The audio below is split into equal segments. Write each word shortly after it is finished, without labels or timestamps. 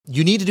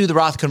you need to do the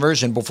Roth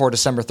conversion before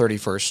December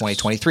 31st,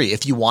 2023,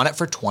 if you want it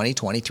for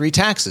 2023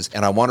 taxes.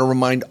 And I want to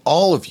remind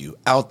all of you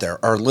out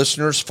there, our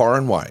listeners far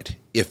and wide,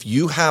 if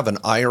you have an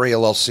IRA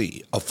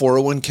LLC, a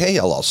 401k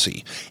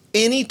LLC,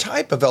 any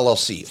type of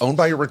LLC owned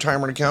by your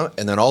retirement account,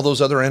 and then all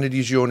those other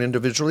entities you own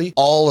individually,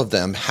 all of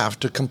them have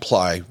to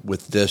comply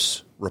with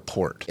this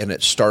report. And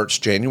it starts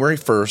January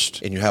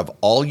 1st, and you have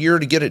all year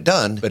to get it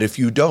done. But if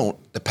you don't,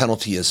 the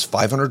penalty is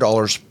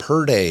 $500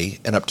 per day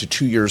and up to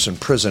 2 years in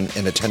prison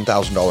and a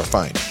 $10,000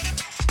 fine.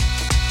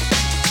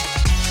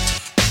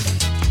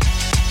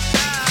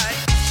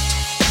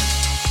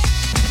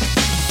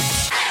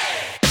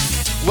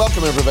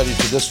 Welcome, everybody,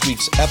 to this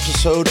week's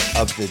episode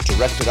of the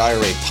Directed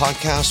IRA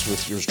podcast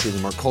with yours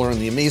truly, Mark Kohler, and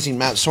the amazing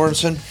Matt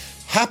Sorensen.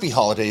 Happy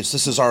holidays.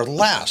 This is our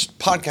last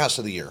podcast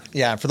of the year.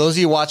 Yeah, for those of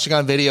you watching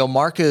on video,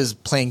 Mark is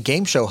playing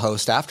game show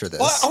host after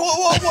this.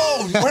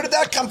 Whoa. Where did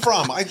that come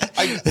from?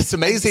 It's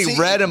amazing.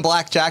 Red and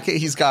black jacket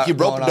he's got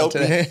going on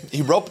today.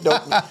 He rope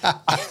doped me.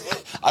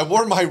 I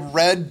wore my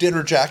red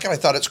dinner jacket. I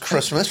thought it's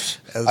Christmas.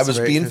 I was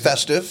being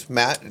festive.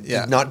 Matt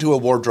did not do a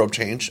wardrobe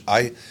change.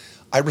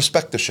 I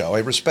respect the show. I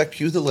respect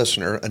you, the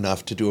listener,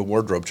 enough to do a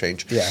wardrobe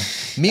change. Yeah.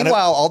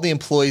 Meanwhile, all the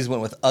employees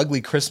went with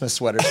ugly Christmas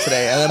sweaters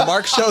today, and then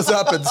Mark shows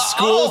up and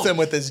schools them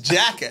with his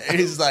jacket. And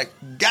he's like,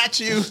 "Got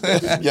you."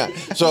 Yeah.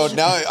 So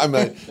now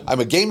I'm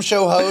a game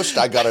show host.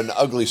 I got an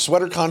ugly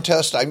sweater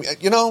contest.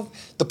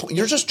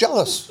 You're just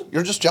jealous.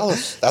 You're just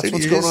jealous. That's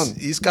what's going on.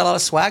 He's got a lot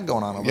of swag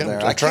going on over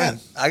there.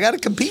 I got to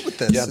compete with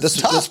this. Yeah.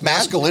 This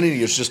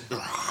masculinity is just.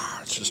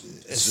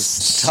 It's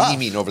just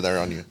steaming over there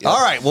on you. Yeah.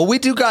 All right. Well, we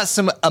do got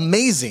some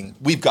amazing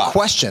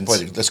questions.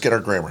 Wait, let's get our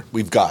grammar.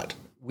 We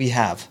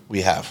have.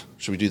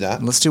 Should we do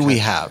that? Let's do we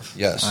have.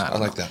 Yes, I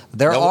like that.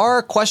 There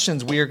are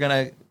questions we are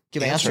going to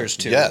give answers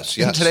to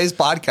in today's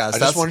podcast. I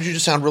just wanted you to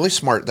sound really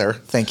smart there.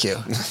 Thank you.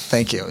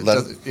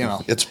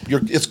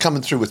 It's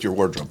coming through with your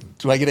wardrobe.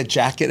 Do I get a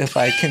jacket if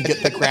I can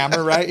get the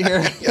grammar right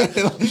here?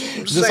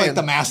 Just like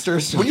the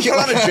masters. When you put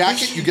on a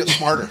jacket, you get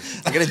smarter.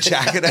 I get a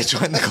jacket, I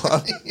join the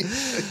club.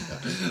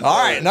 All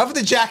right, enough of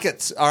the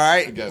jackets. All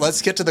right,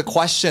 let's get to the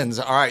questions.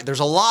 All right, there's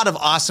a lot of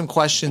awesome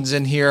questions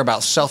in here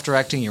about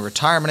self-directing your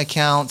retirement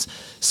accounts.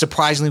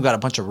 Surprisingly, we've got a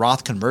bunch of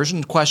Roth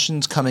conversion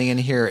questions coming in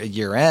here at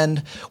year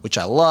end, which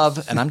I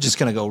love. And I'm just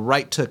going to go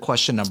right to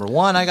question number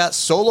one. I got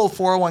solo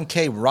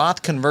 401k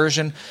Roth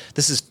conversion.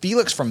 This is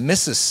Felix from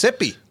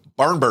Mississippi.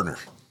 Barn burner.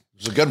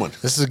 This is a good one.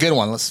 This is a good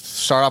one. Let's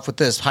start off with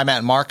this. Hi, Matt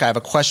and Mark. I have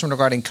a question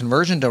regarding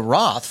conversion to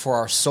Roth for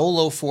our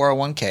solo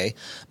 401k.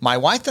 My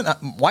wife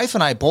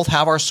and I both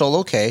have our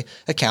solo K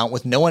account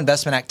with no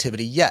investment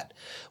activity yet.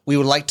 We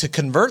would like to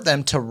convert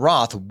them to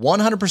Roth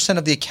 100%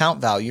 of the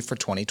account value for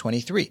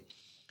 2023.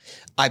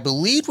 I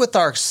believe with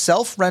our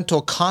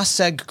self-rental cost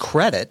seg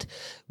credit,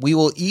 we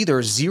will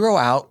either zero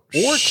out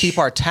or keep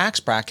our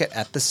tax bracket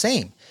at the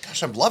same.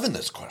 Gosh, I'm loving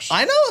this question.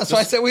 I know. That's why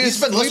I said he's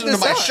been listening to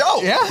my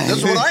show. Yeah. This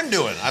is what I'm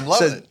doing. I'm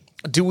loving it.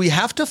 Do we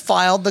have to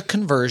file the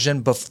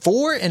conversion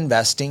before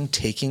investing,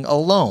 taking a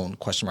loan? ?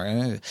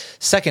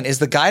 Second, is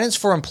the guidance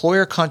for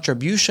employer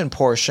contribution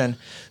portion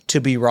to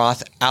be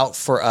Roth out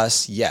for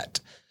us yet?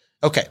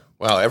 Okay.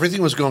 Wow,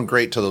 everything was going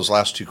great to those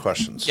last two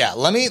questions. Yeah,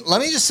 let me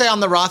just say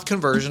on the Roth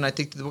conversion, I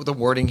think the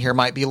wording here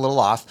might be a little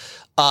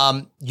off.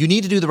 You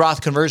need to do the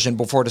Roth conversion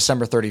before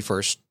December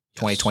 31st,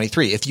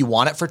 2023, if you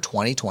want it for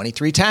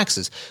 2023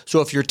 taxes.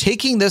 So if you're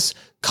taking this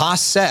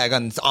cost seg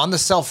on the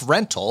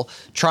self-rental,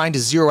 trying to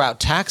zero out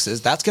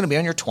taxes, that's going to be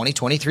on your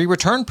 2023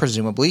 return,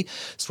 presumably.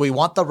 So we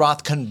want the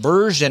Roth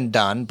conversion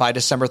done by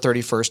December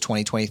 31st,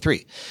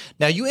 2023.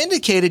 Now, you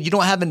indicated you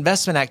don't have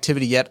investment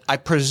activity yet. I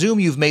presume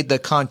you've made the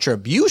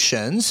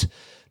contributions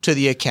to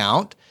the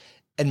account,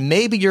 and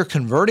maybe you're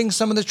converting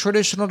some of the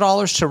traditional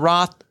dollars to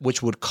Roth,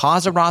 which would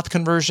cause a Roth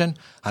conversion.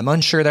 I'm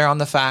unsure there on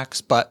the facts,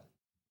 but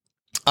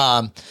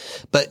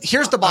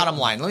here's the bottom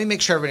line. Let me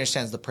make sure everybody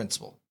understands the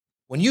principle.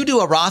 When you do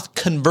a Roth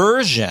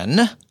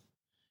conversion,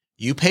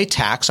 you pay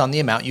tax on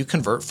the amount you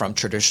convert from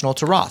traditional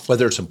to Roth.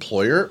 Whether it's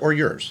employer or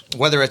yours.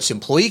 Whether it's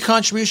employee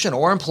contribution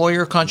or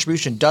employer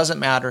contribution, doesn't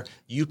matter.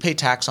 You pay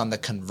tax on the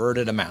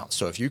converted amount.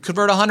 So if you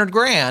convert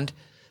 $100,000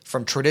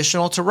 from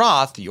traditional to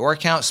Roth, your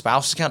account,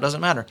 spouse account,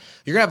 doesn't matter.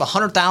 You're going to have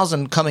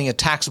 $100,000 coming in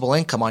taxable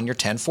income on your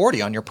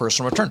 1040 on your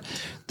personal return.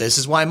 This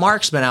is why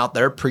Mark's been out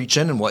there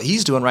preaching, and what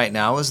he's doing right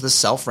now is the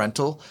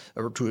self-rental,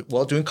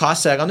 doing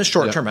cost seg on the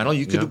short-term rental.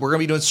 We're going to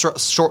be doing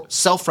short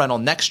self-rental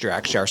next year,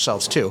 actually,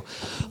 ourselves too.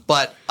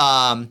 But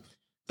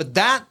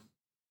that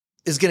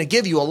is going to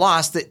give you a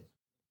loss that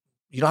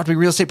you don't have to be a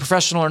real estate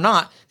professional or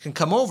not, can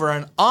come over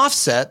and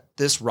offset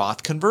this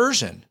Roth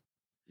conversion.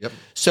 Yep.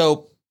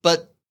 So,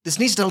 but this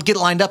needs to get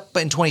lined up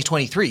in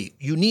 2023.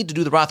 You need to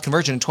do the Roth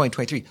conversion in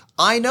 2023.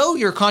 I know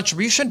your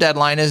contribution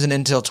deadline isn't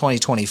until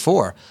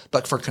 2024,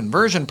 but for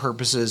conversion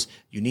purposes,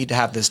 you need to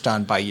have this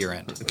done by year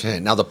end. Okay.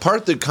 Now, the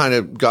part that kind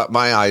of got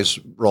my eyes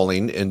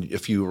rolling, and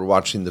if you were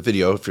watching the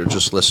video, if you're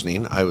just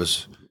listening, I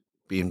was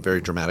being very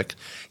dramatic,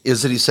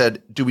 is that he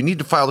said, do we need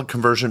to file the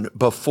conversion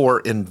before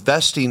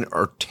investing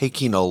or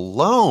taking a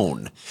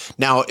loan?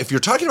 Now, if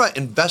you're talking about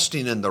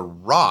investing in the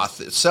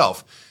Roth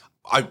itself,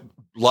 I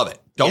love it.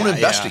 Don't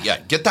invest it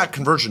yet. Get that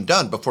conversion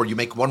done before you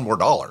make one more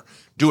dollar.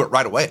 Do it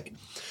right away.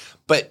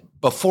 But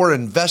before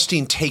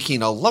investing,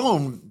 taking a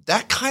loan,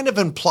 that kind of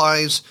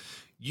implies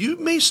you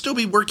may still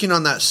be working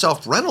on that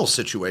self-rental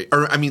situation,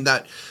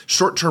 that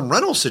short-term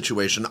rental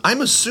situation. I'm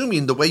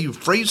assuming the way you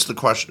phrased the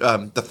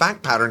question, the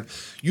fact pattern,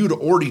 you'd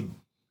already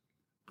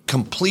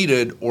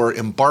completed or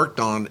embarked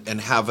on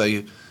and have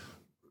a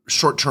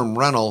short-term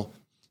rental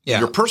in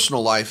your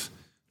personal life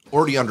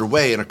already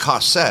underway in a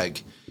cost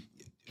seg.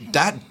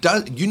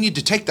 You need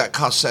to take that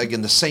cost seg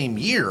in the same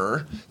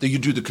year that you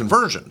do the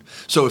conversion.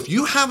 So if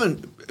you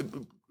haven't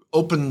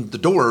opened the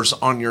doors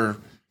on your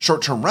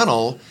short-term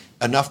rental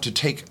enough to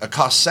take a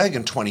cost seg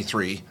in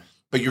 23,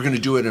 but you're going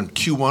to do it in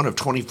Q1 of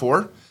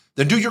 24,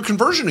 then do your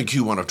conversion in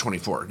Q1 of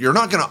 24. You're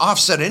not going to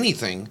offset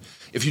anything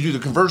if you do the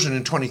conversion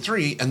in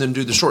 23 and then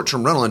do the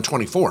short-term rental in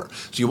 24.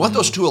 So you want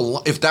those two,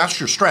 if that's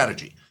your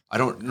strategy. I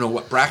don't know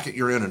what bracket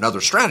you're in and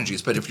other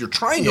strategies, but if you're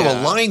trying to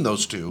align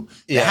those two,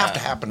 they have to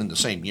happen in the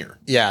same year.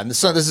 Yeah, and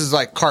so this is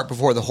like cart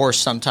before the horse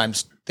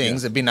sometimes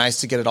things. It'd be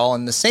nice to get it all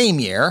in the same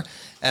year.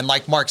 And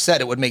like Mark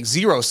said, it would make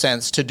zero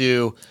sense to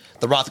do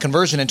the Roth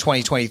conversion in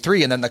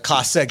 2023 and then the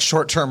cost seg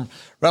short-term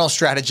rental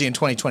strategy in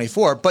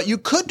 2024. But you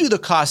could do the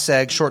cost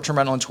seg short-term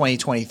rental in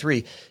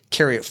 2023,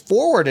 carry it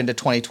forward into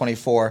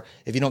 2024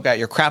 if you don't got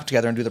your crap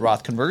together and do the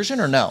Roth conversion,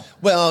 or no?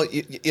 Well,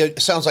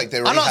 it sounds like they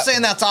already I'm not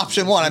saying that's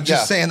option one. I'm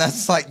just saying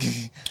that's like...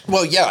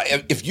 Well, yeah,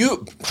 if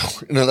you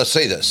let's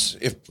say this.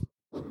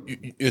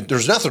 If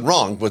there's nothing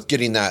wrong with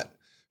getting that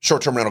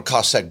short-term rental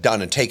cost seg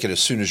done and take it as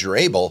soon as you're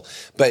able.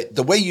 But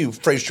the way you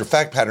phrased your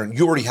fact pattern,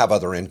 you already have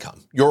other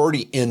income. You're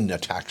already in a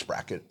tax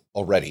bracket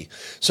already.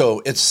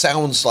 So it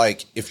sounds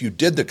like if you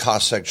did the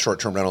cost seg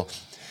short-term rental,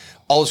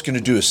 all it's going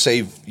to do is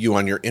save you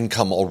on your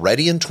income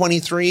already in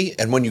 23.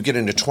 And when you get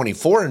into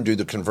 24 and do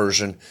the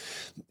conversion,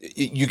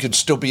 you could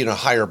still be in a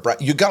higher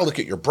bracket. You got to look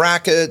at your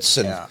brackets.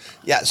 And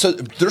so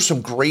there's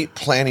some great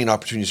planning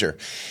opportunities here.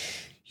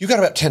 You got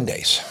about 10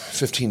 days,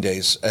 15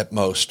 days at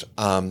most.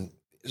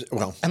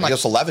 Well, and I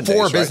guess 11 days,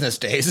 4 right? business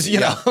days,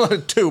 you know,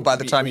 2 by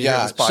the time you hear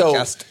this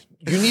podcast. So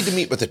you need to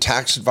meet with a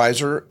tax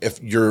advisor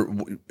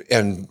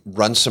and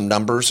run some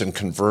numbers and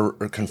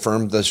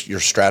confirm your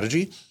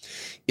strategy.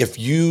 If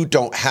you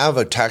don't have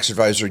a tax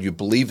advisor you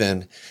believe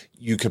in,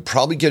 you could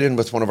probably get in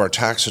with one of our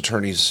tax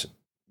attorneys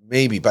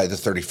maybe by the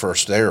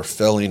 31st. They are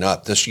filling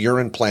up. This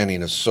year-end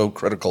planning is so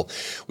critical.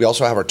 We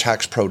also have our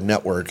Tax Pro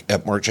network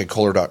at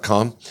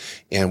markjkohler.com,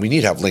 and we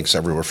need to have links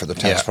everywhere for the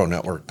Tax Pro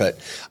network. But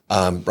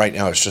right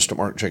now it's just at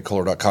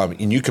markjkohler.com,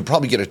 and you could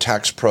probably get a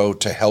Tax Pro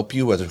to help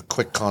you with a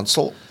quick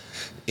consult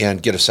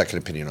and get a second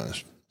opinion on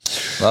this.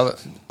 Love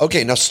it.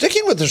 Okay, now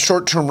sticking with the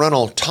short-term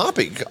rental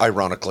topic,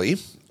 ironically,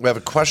 we have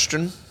a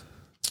question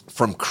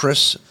from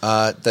Chris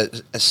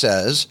that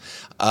says,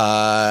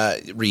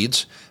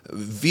 reads,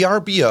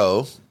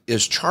 VRBO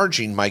is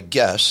charging my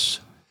guests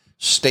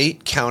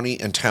state, county,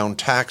 and town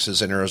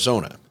taxes in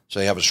Arizona. So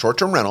they have a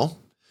short-term rental,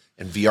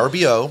 and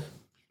VRBO,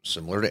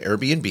 similar to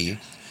Airbnb,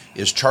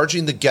 is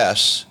charging the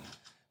guests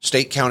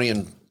state, county,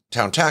 and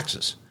town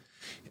taxes.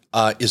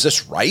 Is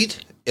this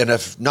right? And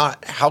if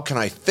not, how can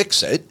I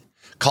fix it?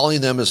 Calling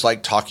them is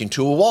like talking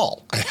to a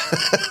wall.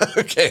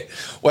 Okay,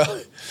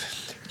 well,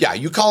 yeah,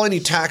 you call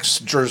any tax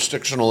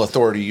jurisdictional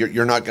authority,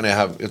 you're not going to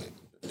have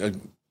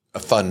a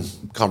fun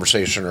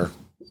conversation or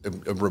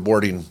a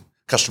rewarding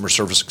customer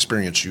service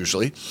experience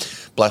usually.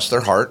 Bless their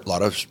heart. A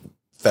lot of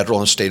federal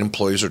and state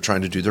employees are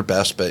trying to do their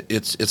best, but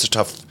it's a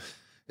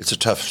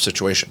tough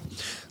situation.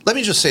 Let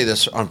me just say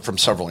this from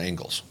several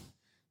angles.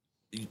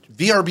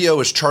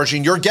 VRBO is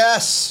charging your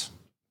guests.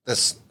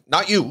 That's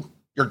not you,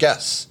 your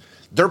guests.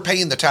 They're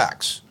paying the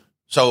tax.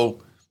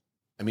 So,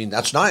 I mean,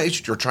 that's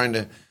nice. You're trying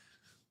to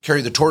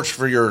carry the torch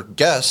for your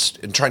guests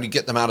and trying to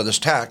get them out of this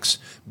tax,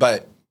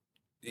 but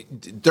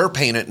they're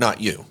paying it, not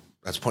you.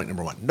 That's point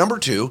number one. Number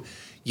two,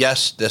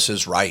 yes, this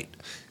is right.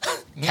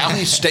 County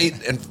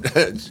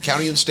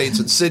and states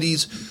and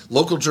cities,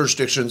 local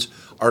jurisdictions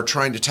are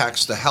trying to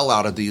tax the hell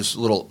out of these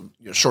little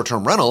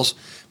short-term rentals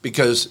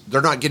because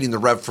they're not getting the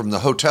rev from the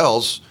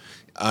hotels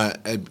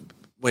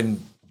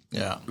when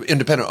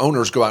independent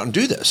owners go out and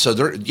do this.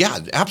 So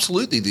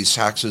absolutely, these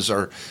taxes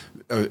are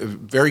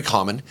very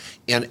common,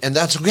 and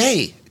that's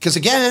okay because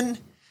again,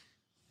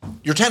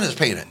 your tenant's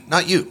paying it,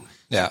 not you.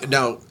 Yeah.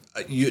 Now,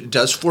 it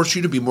does force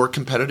you to be more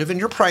competitive in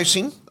your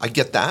pricing. I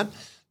get that,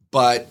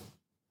 but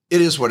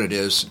it is what it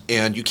is,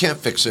 and you can't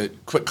fix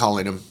it. Quit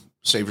calling them.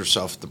 Save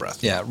yourself the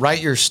breath. Yeah,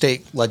 write your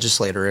state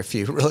legislator if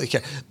you really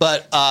care.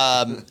 But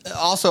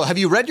also, have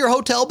you read your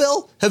hotel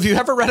bill? Have you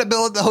ever read a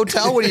bill at the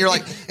hotel when you're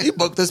like, you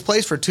booked this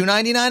place for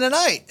 $299 a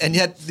night, and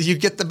yet you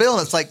get the bill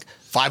and it's like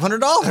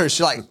 $500?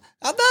 You're like,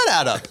 How'd that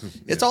add up?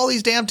 It's all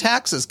these damn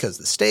taxes because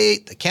the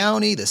state, the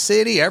county, the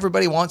city,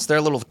 everybody wants their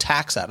little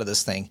tax out of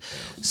this thing.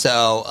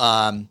 So,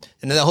 and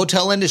in the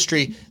hotel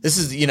industry, this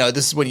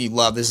is what you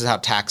love. This is how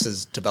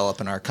taxes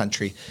develop in our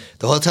country.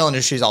 The hotel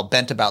industry is all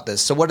bent about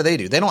this. So what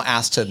do? They don't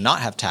ask to not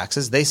have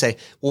taxes. They say,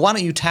 well, why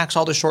don't you tax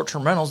all the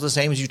short-term rentals the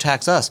same as you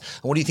tax us?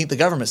 And what do you think the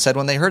government said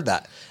when they heard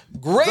that?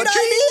 Great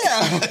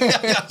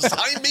idea.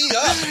 Sign me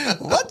up.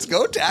 Let's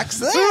go tax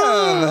them.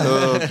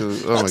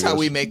 That's how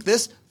we make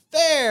this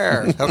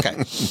fair.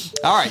 Okay.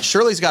 All right.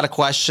 Shirley's got a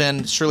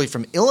question. Shirley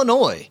from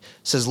Illinois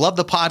says, love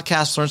the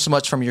podcast. Learned so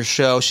much from your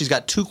show. She's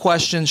got two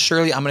questions.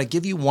 Shirley, I'm going to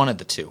give you one of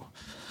the two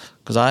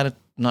because I'm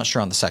not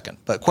sure on the second.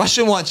 But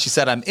question one, she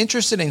said, I'm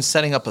interested in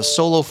setting up a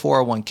solo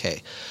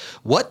 401k.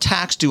 What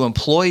tax do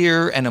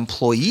employer and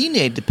employee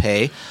need to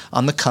pay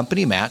on the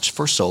company match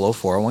for solo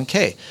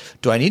 401k?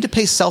 Do I need to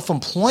pay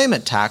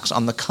self-employment tax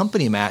on the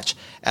company match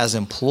as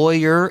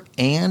employer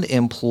and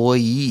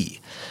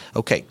employee?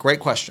 Okay. Great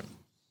question.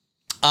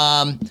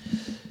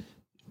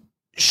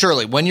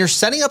 Shirley, when you're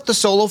setting up the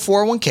solo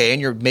 401k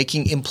and you're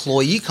making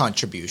employee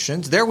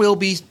contributions, there will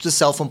be the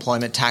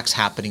self-employment tax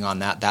happening on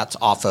that. That's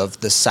off of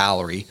the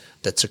salary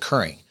that's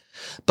occurring.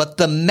 But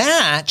the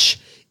match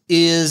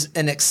is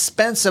an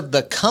expense of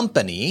the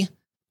company.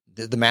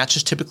 The match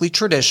is typically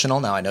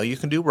traditional. Now, I know you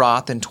can do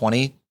Roth in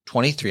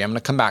 2023. I'm going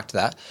to come back to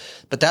that.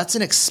 But that's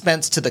an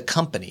expense to the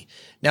company.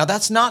 Now,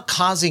 that's not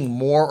causing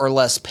more or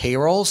less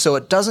payroll, so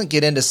it doesn't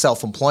get into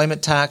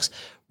self-employment tax.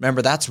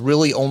 Remember, that's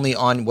really only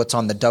on what's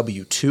on the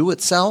W-2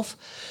 itself.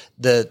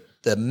 The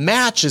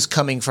match is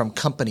coming from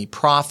company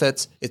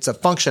profits. It's a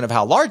function of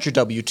how large your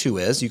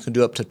W-2 is. You can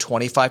do up to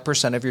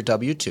 25% of your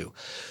W-2.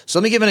 So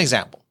let me give an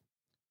example.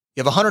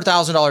 You have a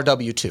 $100,000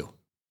 W-2.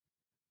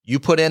 You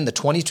put in the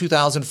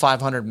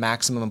 $22,500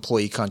 maximum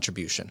employee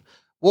contribution.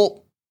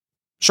 Well,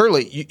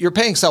 surely you're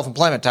paying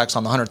self-employment tax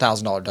on the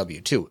 $100,000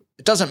 W-2.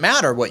 It doesn't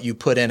matter what you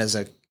put in as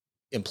an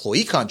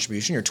employee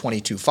contribution, your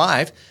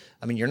 $22,500.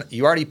 I mean,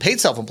 you already paid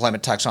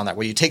self-employment tax on that.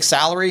 Whether you take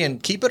salary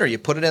and keep it or you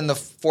put it in the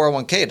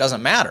 401k, it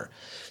doesn't matter.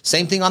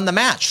 Same thing on the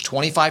match.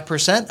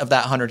 25% of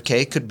that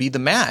 100K could be the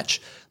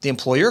match, the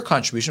employer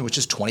contribution, which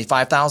is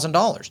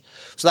 $25,000.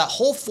 So that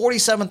whole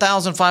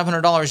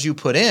 $47,500 you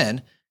put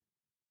in,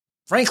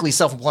 frankly,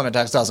 self-employment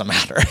tax doesn't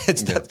matter.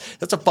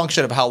 That's a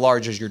function of how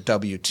large is your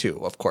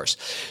W-2, of course.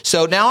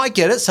 So now I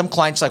get it. Some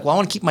clients are like, well, I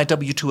want to keep my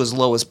W-2 as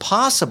low as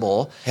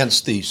possible.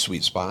 Hence the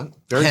sweet spot.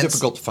 Very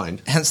difficult to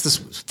find. Hence this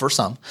for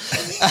some.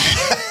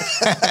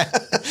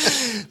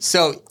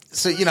 So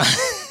you know.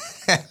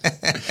 Damn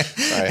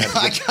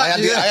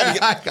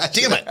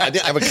it. I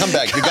have a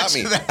comeback. You got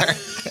me.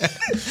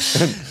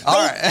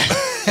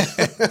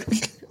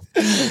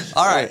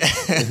 All right.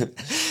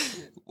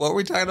 What were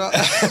we talking about?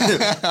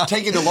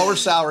 Taking the lower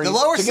salary. The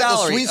lower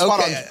salary. The sweet spot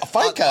on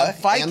FICA.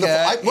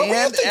 FICA. What were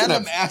you thinking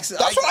of? That's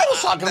what I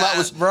was talking about.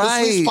 Was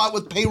the sweet spot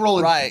with payroll.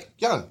 And, right.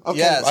 Yeah. Okay.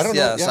 Yes. I don't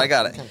know. Yes. I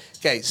got it.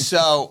 Okay.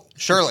 So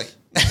Shirley.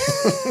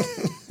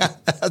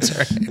 That's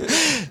right.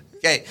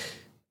 Okay.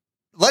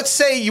 Let's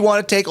say you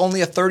want to take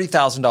only a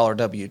 $30,000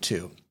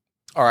 W-2.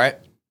 All right.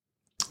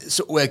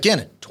 So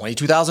again,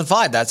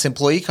 $22,500, that's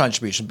employee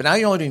contribution. But now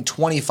you're only doing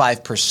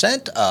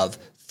 25% of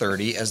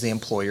 30 as the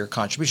employer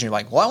contribution. You're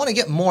like, well, I want to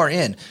get more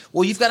in.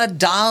 Well, you've got to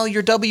dial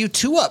your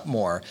W-2 up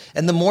more.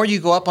 And the more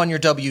you go up on your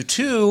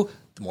W-2,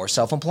 the more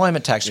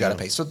self-employment tax you got to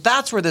pay. So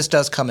that's where this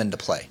does come into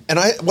play. And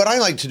what I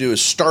like to do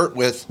is start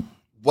with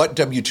what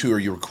W-2 are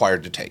you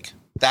required to take?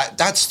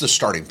 That's the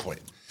starting point.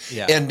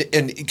 Yeah. And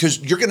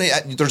because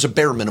there's a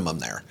bare minimum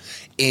there.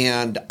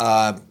 And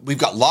we've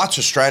got lots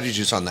of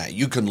strategies on that.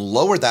 You can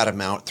lower that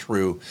amount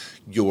through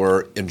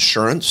your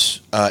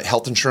insurance,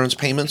 health insurance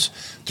payments,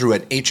 through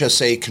an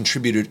HSA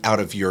contributed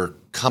out of your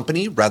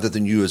company rather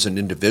than you as an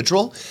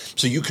individual.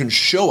 So you can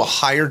show a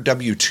higher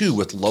W-2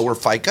 with lower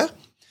FICA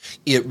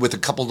with a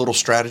couple little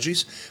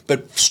strategies.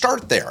 But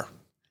start there.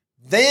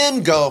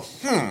 Then go,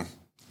 am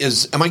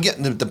I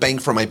getting the bang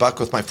for my buck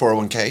with my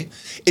 401k?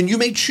 And you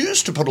may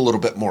choose to put a little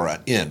bit more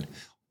in,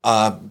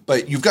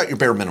 but you've got your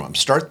bare minimum.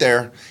 Start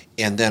there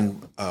and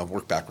then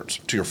work backwards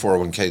to your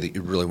 401k that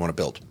you really want to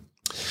build.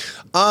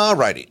 All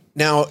righty.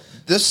 Now,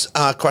 this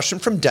question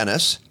from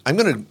Dennis, I'm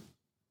going to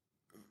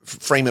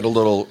frame it a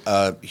little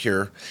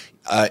here.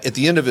 At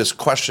the end of his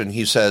question,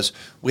 he says,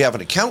 we have an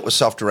account with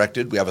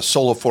self-directed. We have a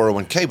solo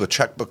 401k with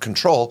checkbook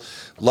control.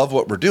 Love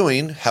what we're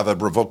doing. Have a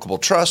revocable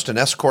trust, an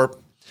S-Corp.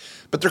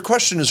 But their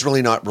question is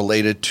really not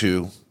related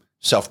to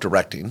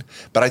self-directing.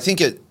 But I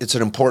think it's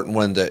an important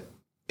one that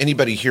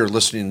anybody here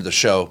listening to the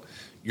show,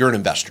 you're an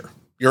investor.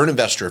 You're an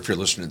investor if you're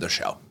listening to the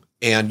show.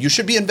 And you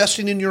should be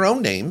investing in your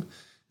own name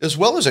as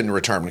well as in your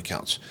retirement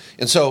accounts.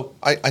 And so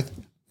I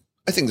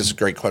think this is a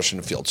great question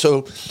to field.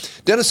 So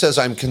Dennis says,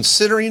 I'm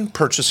considering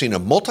purchasing a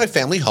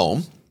multifamily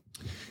home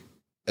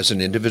as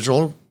an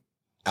individual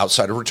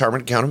outside of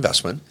retirement account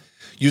investment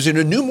using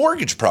a new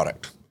mortgage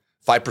product,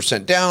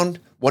 5% down,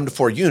 1 to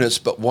 4 units,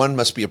 but one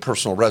must be a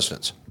personal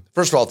residence.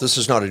 First of all, this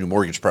is not a new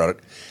mortgage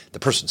product. The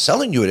person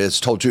selling you it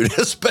has told you it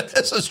is, but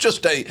this is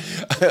just a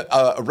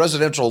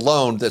residential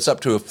loan that's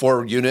up to a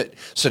 4-unit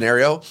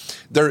scenario.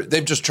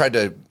 They've just tried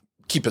to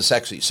keep it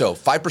sexy. So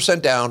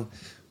 5% down,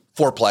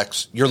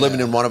 4-plex, you're living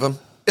in one of them.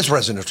 It's a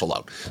residential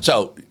loan.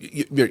 So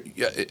you're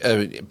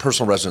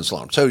personal residence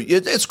loan. So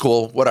it's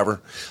cool,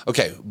 whatever.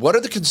 Okay, what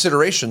are the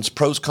considerations,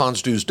 pros,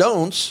 cons, do's,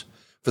 don'ts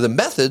for the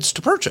methods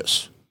to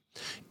purchase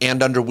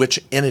and under which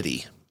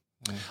entity?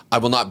 I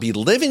will not be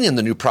living in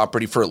the new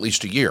property for at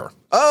least a year.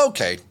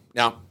 Okay,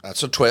 now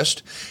that's a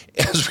twist,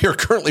 as we are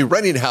currently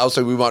renting a house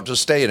and we want to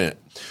stay in it.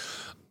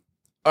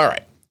 All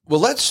right, well,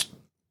 let's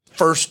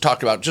first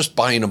talk about just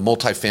buying a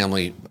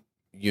multifamily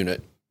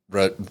unit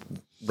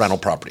rental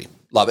property.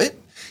 Love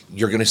it.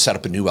 You're going to set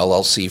up a new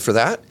LLC for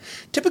that.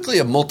 Typically,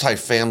 a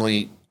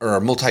multifamily or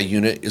a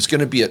multi-unit is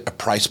going to be at a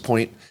price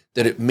point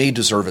that it may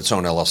deserve its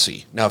own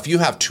LLC. Now, if you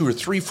have 2 or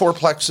 3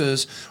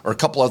 fourplexes or a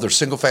couple other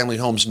single-family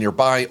homes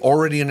nearby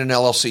already in an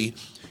LLC,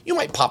 you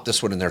might pop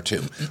this one in there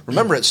too.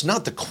 Remember, it's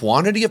not the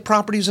quantity of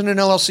properties in an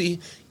LLC,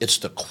 it's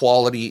the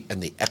quality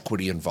and the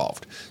equity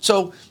involved.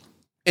 So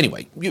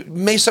anyway, you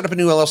may set up a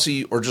new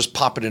LLC or just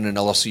pop it in an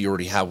LLC you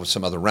already have with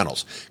some other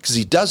rentals, because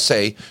he does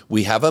say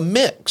we have a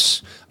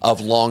mix of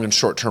long and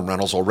short-term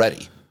rentals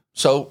already.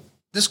 So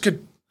this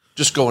could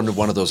just go into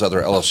one of those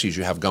other LLCs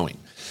you have going.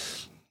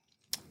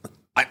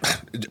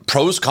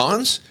 Pros,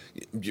 cons?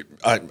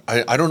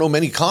 I don't know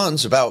many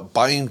cons about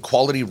buying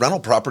quality rental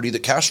property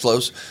that cash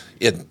flows.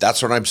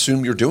 That's what I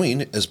assume you're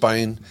doing, is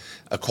buying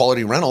a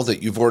quality rental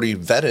that you've already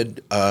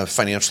vetted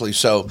financially.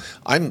 So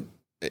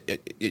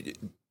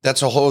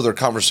that's a whole other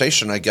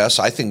conversation, I guess.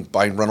 I think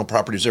buying rental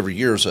properties every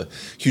year is a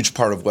huge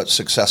part of what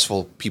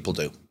successful people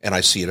do, and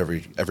I see it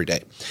every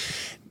day.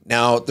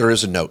 Now, there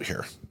is a note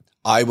here.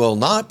 I will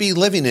not be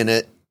living in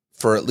it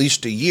for at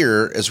least a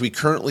year, as we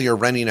currently are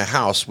renting a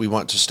house we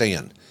want to stay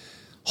in.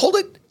 Hold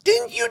it.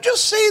 Didn't you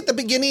just say at the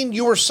beginning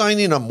you were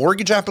signing a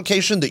mortgage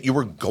application that you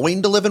were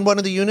going to live in one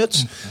of the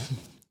units?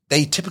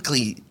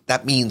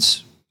 That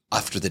means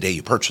after the day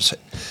you purchase it.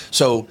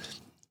 So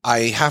I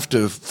have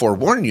to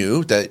forewarn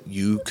you that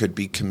you could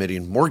be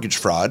committing mortgage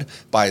fraud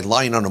by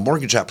lying on a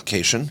mortgage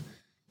application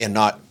and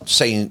not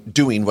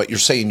doing what you're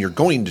saying you're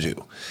going to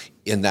do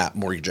in that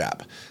mortgage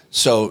app.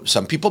 So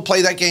some people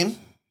play that game.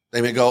 They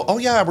may go, oh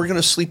yeah, we're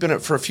going to sleep in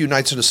it for a few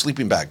nights in a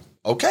sleeping bag.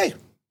 Okay,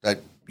 that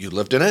you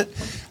lived in it.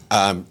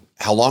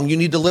 How long you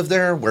need to live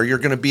there, where you're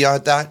going to be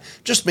at that.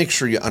 Just make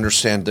sure you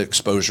understand the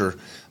exposure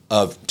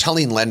of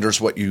telling lenders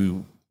what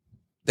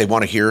they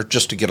want to hear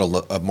just to get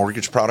a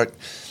mortgage product.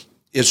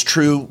 It's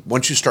true.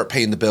 Once you start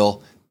paying the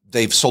bill,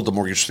 they've sold the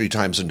mortgage 3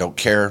 times and don't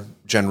care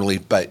generally,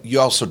 but you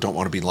also don't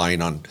want to be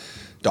lying on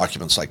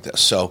documents like this.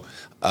 So,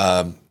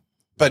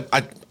 but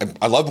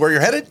I love where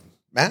you're headed,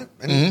 Matt.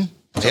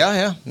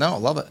 Yeah. No, I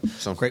love it.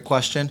 So great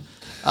question.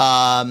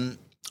 All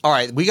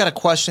right. We got a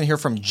question here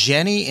from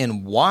Jenny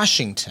in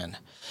Washington.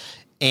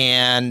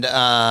 And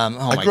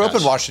I grew up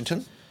in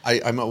Washington.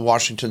 I'm a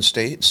Washington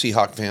State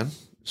Seahawk fan.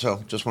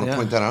 So just want to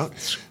point that out.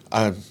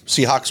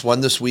 Seahawks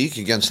won this week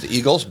against the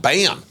Eagles.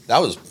 Bam! That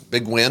was a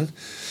big win.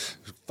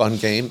 Fun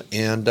game.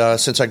 And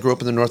since I grew up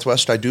in the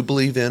Northwest, I do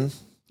believe in,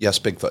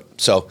 Bigfoot.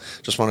 So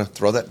just want to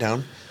throw that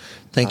down.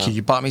 Thank you.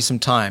 You bought me some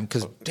time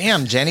because,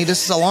 damn, Jenny,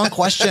 this is a long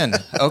question.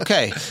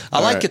 Okay.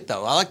 I like it,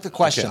 though. I like the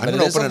question. Okay, I'm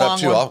going to open it up,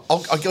 too.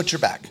 I'll get your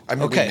back.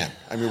 I'm your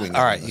wingman.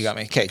 All right. You got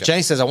me. Okay.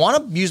 Jenny says, I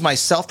want to use my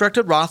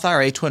self-directed Roth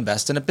IRA to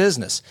invest in a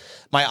business.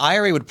 My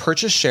IRA would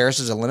purchase shares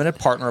as a limited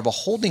partner of a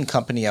holding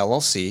company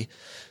LLC,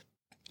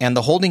 and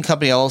the holding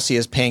company LLC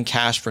is paying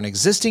cash for an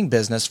existing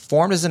business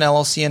formed as an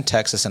LLC in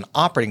Texas and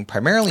operating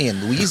primarily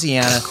in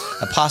Louisiana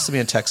and possibly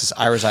in Texas.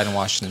 I reside in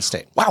Washington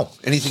State. Wow.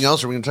 Anything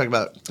else? Are we going to talk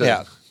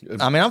about?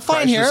 I mean, I'm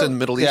fine here. In the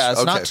Middle East? Yeah,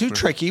 it's not too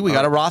tricky. We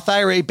got a Roth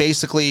IRA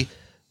basically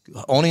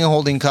owning a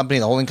holding company.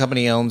 The holding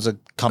company owns a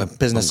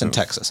business in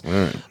Texas.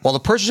 Right. While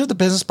the purchase of the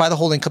business by the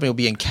holding company will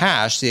be in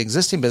cash, the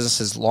existing business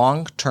is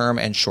long-term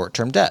and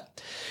short-term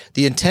debt.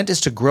 The intent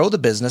is to grow the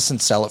business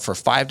and sell it for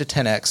 5 to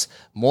 10x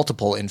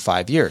multiple in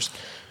 5 years.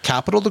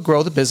 Capital to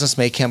grow the business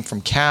may come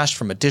from cash,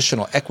 from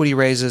additional equity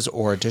raises,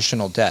 or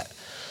additional debt.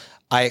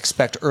 I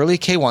expect early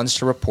K1s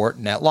to report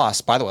net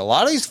loss. By the way, a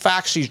lot of these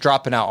facts she's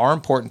dropping out are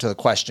important to the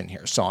question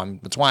here, so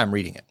that's why I'm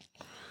reading it.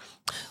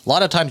 A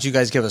lot of times you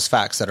guys give us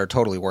facts that are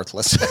totally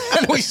worthless,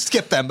 and we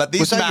skip them, but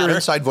these matter. Was that your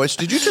inside voice?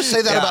 Did you just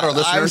say that about our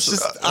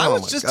listeners? I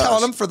was just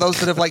telling them, for those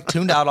that have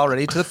tuned out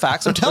already to the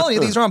facts. I'm telling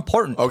you, these are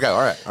important. Okay,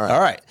 all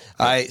right.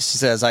 She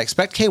says, I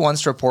expect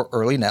K1s to report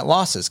early net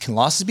losses. Can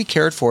losses be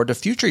carried forward to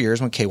future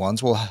years when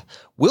K1s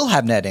will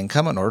have net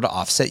income in order to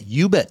offset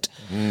UBIT?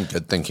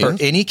 Good thinking. For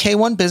any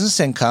K1 business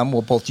income,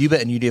 will both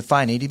UBIT and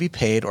UDFI need to be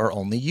paid, or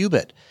only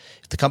UBIT?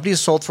 If the company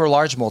is sold for a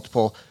large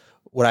multiple,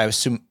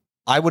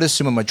 I would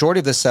assume a majority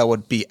of the sale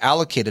would be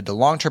allocated to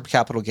long-term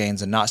capital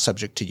gains and not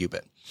subject to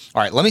UBIT.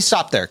 All right, let me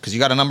stop there because you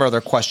got a number of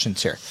other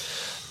questions here.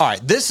 All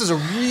right, this is a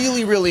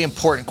really, really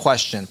important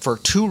question for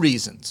 2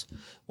 reasons.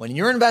 When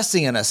you're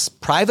investing in a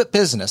private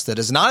business that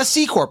is not a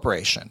C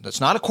corporation,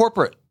 that's not a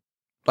corporate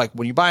like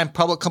when you buy a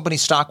public company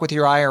stock with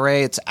your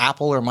IRA, it's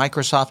Apple or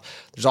Microsoft.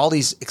 There's all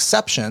these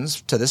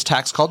exceptions to this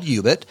tax called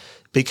UBIT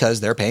because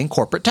they're paying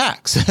corporate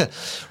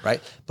tax,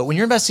 right? But when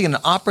you're investing in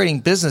an operating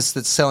business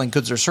that's selling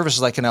goods or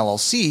services like an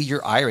LLC,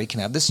 your IRA can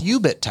have this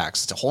UBIT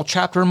tax. It's a whole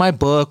chapter in my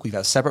book. We've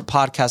had separate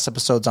podcast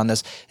episodes on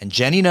this, and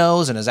Jenny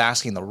knows and is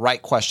asking the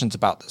right questions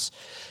about this.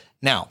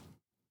 Now,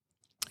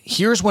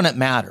 here's when it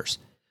matters.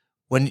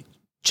 When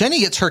Jenny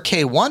gets her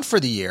K-1 for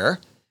the year,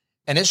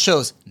 and it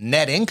shows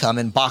net income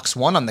in box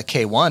 1 on the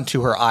K-1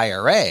 to her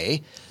IRA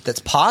that's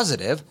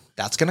positive,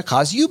 that's going to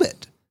cause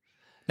UBIT.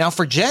 Now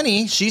for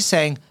Jenny, she's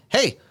saying,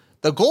 hey,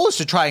 the goal is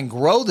to try and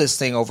grow this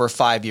thing over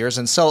 5 years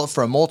and sell it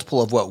for a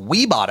multiple of what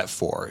we bought it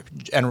for.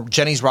 And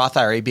Jenny's Roth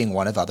IRA being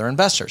one of other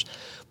investors.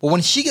 But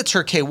when she gets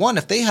her K-1,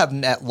 if they have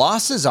net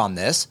losses on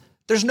this,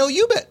 there's no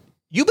UBIT.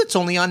 UBIT's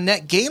only on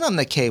net gain on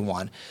the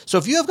K-1. So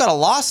if you have got a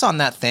loss on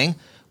that thing,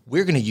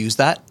 we're going to use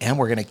that and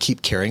we're going to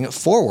keep carrying it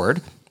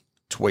forward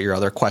to what your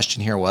other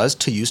question here was,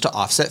 to use to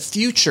offset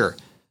future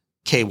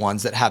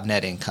K-1s that have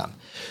net income.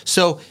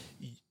 So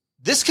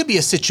this could be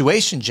a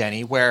situation,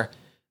 Jenny, where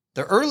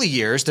the early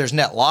years, there's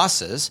net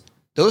losses.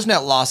 Those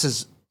net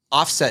losses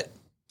offset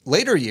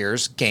later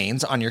years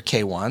gains on your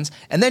K-1s.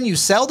 And then you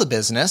sell the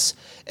business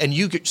and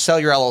you sell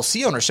your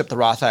LLC ownership the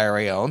Roth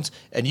IRA owns,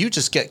 and you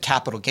just get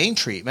capital gain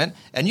treatment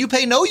and you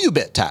pay no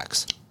UBIT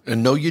tax.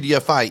 And no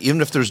UDFI,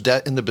 even if there's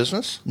debt in the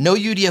business? No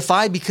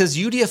UDFI, because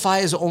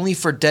UDFI is only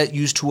for debt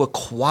used to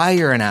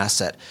acquire an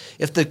asset.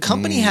 If the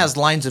company has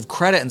lines of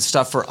credit and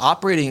stuff for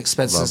operating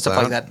expenses and stuff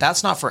like that,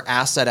 that's not for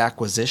asset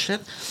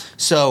acquisition.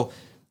 So,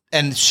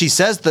 and she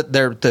says that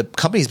the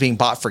company is being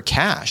bought for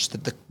cash,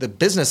 that the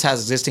business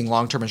has existing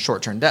long-term and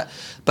short-term debt.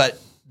 But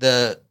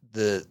to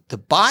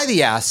buy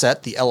the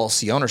asset, the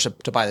LLC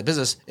ownership to buy the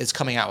business, is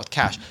coming out with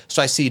cash.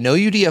 So I see no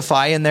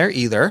UDFI in there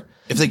either.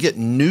 If they get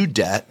new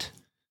debt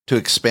to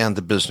expand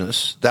the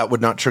business, that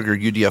would not trigger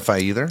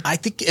UDFI either? I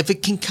think if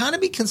it can kind of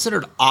be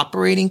considered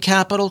operating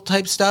capital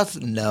type stuff,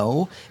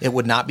 no, it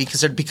would not be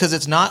considered, because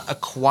it's not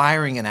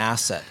acquiring an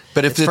asset.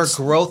 But if it's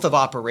for growth of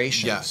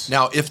operations. Yes.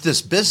 Now, if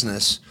this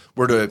business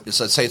were to,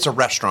 let's say it's a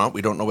restaurant,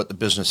 we don't know what the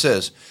business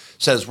is,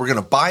 says we're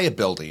going to buy a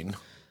building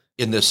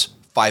in this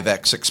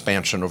 5X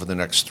expansion over the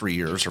next 3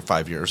 years or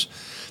 5 years,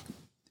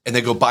 and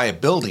they go buy a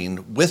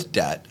building with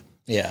debt,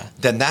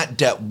 then that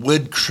debt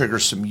would trigger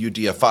some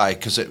UDFI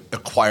because it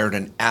acquired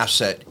an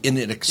asset in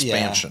an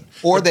expansion.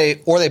 Yeah. Or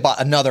they bought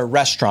another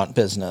restaurant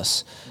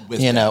business, with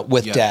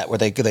debt, where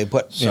they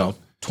put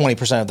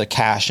 20% of the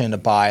cash in to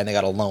buy, and they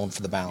got a loan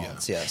for the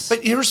balance. Yeah. Yes.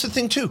 But here's the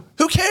thing too: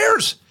 who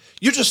cares?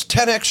 You just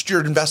 10x'd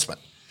your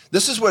investment.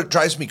 This is what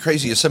drives me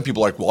crazy. Is some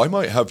people are like, well, I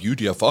might have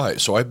UDFI,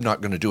 so I'm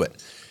not going to do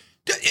it.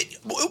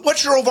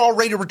 What's your overall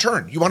rate of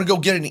return? You want to go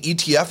get an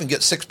ETF and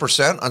get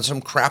 6% on some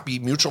crappy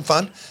mutual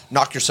fund?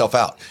 Knock yourself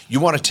out. You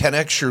want to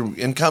 10x your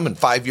income in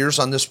 5 years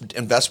on this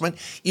investment?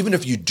 Even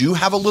if you do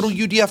have a little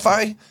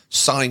UDFI,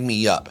 sign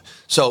me up.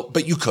 So,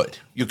 but you could.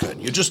 You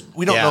just,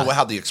 we don't know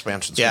how the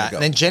expansion's going to go.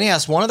 And then Jenny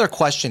asked one other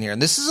question here,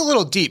 and this is a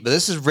little deep, but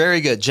this is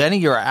very good. Jenny,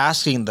 you're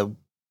asking the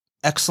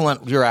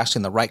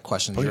right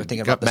question. You're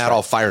thinking about this. Matt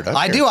all fired up.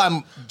 I do.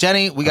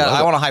 Jenny,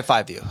 I want to high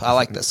five you. I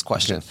like this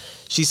question.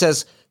 She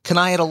says, can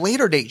I at a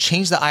later date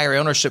change the IRA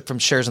ownership from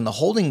shares in the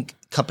holding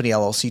company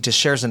LLC to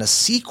shares in a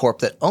C Corp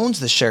that owns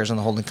the shares in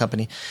the holding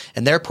company,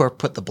 and therefore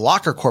put the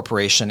blocker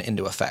corporation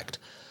into effect?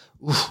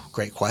 Ooh,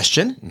 great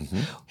question. Mm-hmm.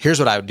 Here's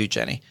what I would do,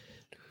 Jenny.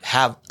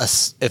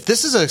 If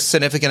this is a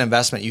significant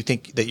investment you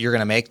think that you're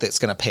going to make that's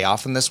going to pay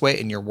off in this way,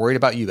 and you're worried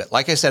about UBIT,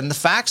 like I said, in the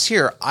facts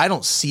here, I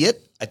don't see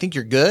it. I think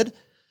you're good.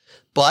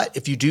 But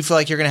if you do feel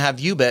like you're going to have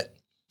UBIT,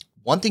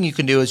 one thing you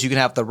can do is you can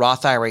have the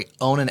Roth IRA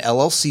own an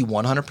LLC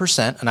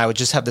 100%, and I would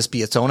just have this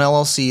be its own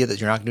LLC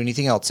that you're not going to do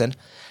anything else in.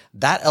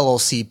 That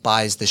LLC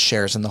buys the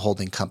shares in the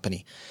holding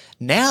company.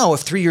 Now, if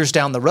 3 years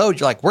down the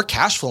road, you're like, we're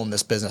cash flowing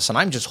this business, and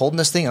I'm just holding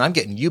this thing, and I'm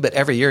getting UBIT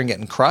every year and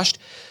getting crushed,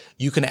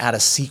 you can add a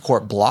C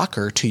Corp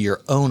blocker to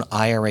your own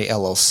IRA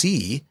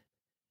LLC,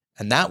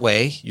 and that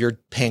way you're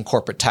paying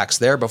corporate tax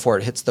there before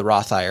it hits the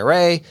Roth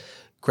IRA.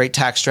 Great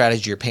tax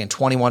strategy. You're paying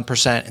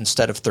 21%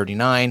 instead of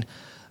 39%.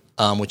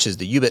 Which is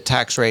the UBIT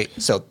tax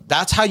rate. So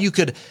that's how you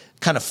could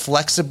kind of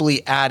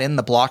flexibly add in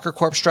the blocker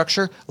corp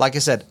structure. Like I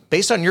said,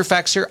 based on your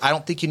facts here, I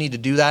don't think you need to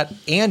do that.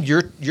 And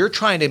you're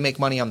trying to make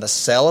money on the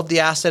sale of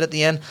the asset at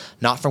the end,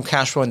 not from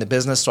cash flowing the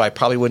business. So I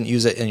probably wouldn't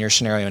use it in your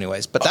scenario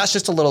anyways. But that's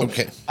just a little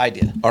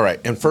idea. All right.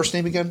 And first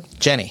name again?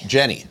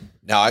 Jenny.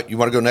 Now, you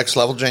want to go next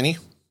level, Jenny?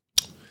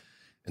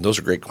 And those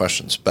are great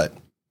questions, but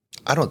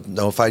I don't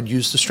know if I'd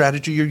use the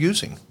strategy you're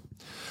using.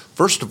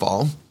 First of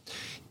all,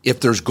 if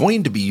there's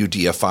going to be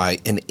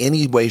UDFI in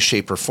any way,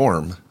 shape, or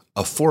form,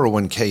 a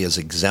 401k is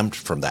exempt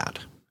from that.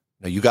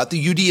 Now you got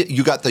the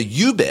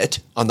UBIT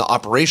on the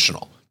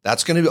operational.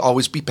 That's going to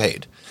always be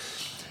paid.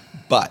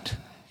 But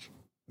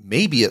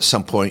maybe at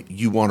some point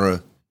you want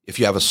to, if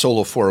you have a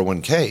solo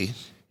 401k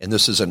and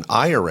this is an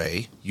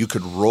IRA, you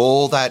could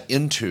roll that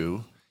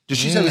into. Did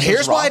she say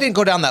here's why I didn't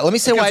go down that. Let me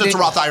say why it's a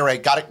Roth IRA.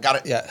 Got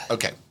it. Yeah.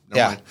 Okay.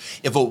 Never mind.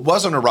 If it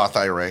wasn't a Roth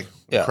IRA,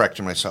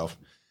 correcting myself.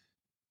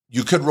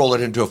 You could roll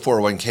it into a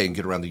 401k and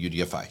get around the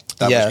UDFI.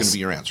 That was going to be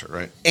your answer,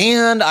 right?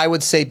 And I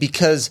would say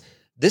because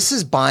this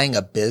is buying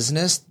a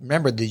business,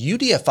 remember the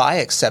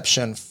UDFI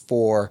exception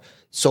for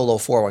solo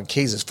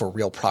 401ks is for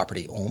real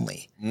property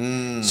only.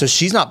 So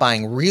she's not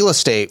buying real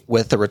estate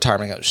with the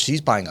retirement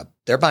account.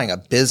 They're buying a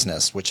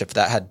business, which if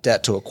that had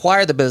debt to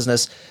acquire the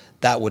business,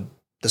 the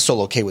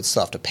solo K would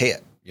still have to pay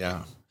it.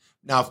 Yeah.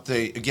 Now,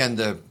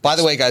 if by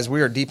the way, guys,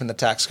 we are deep in the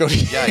tax code.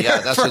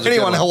 Yeah, that's for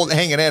anyone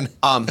hanging in.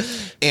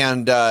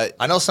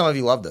 I know some of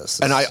you love this.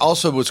 And I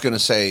also was going to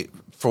say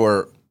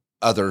for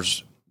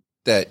others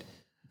that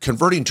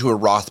converting to a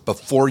Roth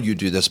before you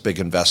do this big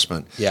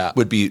investment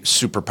would be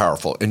super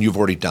powerful. And you've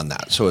already done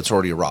that. So it's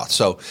already a Roth.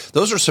 So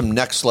those are some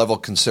next level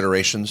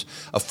considerations.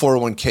 A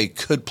 401k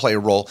could play a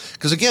role.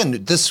 Because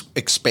again, this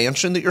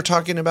expansion that you're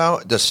talking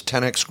about, this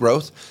 10x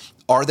growth,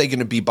 are they going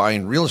to be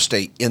buying real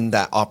estate in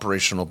that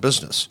operational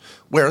business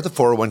where the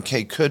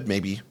 401k could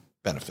maybe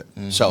benefit?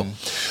 So,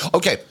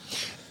 okay.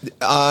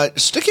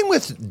 Sticking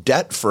with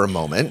debt for a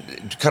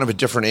moment, kind of a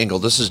different angle.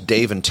 This is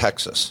Dave in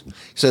Texas. He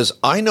says,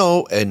 I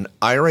know an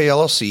IRA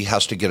LLC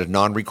has to get a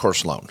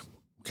non-recourse loan.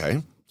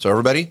 Okay. So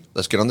everybody,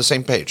 let's get on the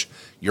same page.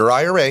 Your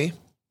IRA,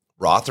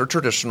 Roth or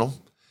traditional,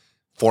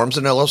 forms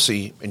an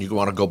LLC and you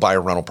want to go buy a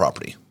rental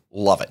property.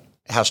 Love it.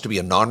 It has to be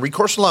a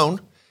non-recourse loan,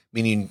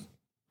 meaning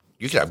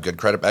you could have good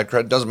credit, bad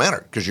credit, doesn't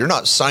matter because you're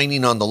not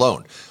signing on the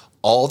loan.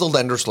 All the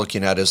lender's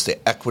looking at is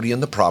the equity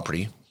in the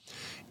property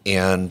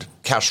and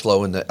cash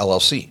flow in the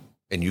LLC.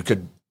 And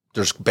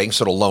there's banks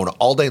that'll loan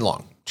all day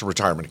long to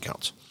retirement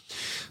accounts.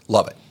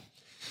 Love it.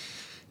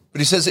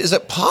 But he says, is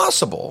it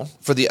possible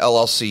for the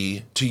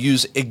LLC to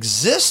use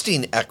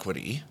existing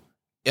equity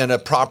in a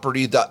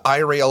property that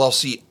IRA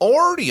LLC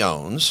already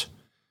owns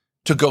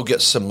to go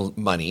get some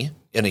money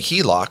in a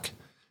HELOC,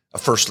 a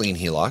first lien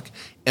HELOC,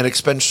 and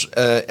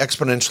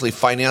exponentially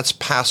finance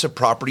passive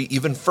property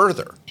even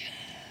further?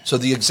 So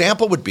the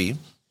example would be,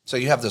 so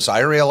you have this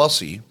IRA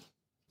LLC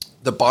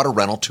that bought a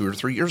rental 2 or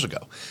 3 years ago.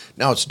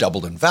 Now it's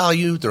doubled in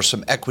value. There's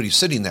some equity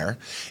sitting there,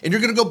 and you're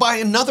going to go buy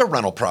another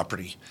rental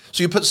property.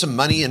 So you put some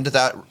money into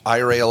that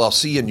IRA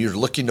LLC, and you're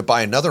looking to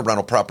buy another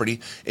rental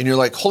property, and you're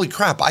like, holy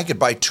crap, I could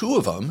buy 2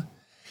 of them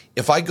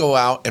if I go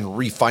out and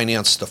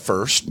refinance the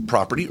first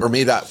property, or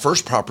maybe that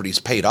first property is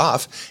paid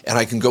off, and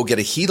I can go get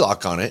a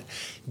HELOC on it,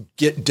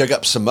 dig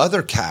up some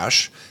other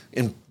cash,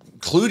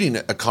 including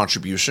a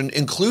contribution,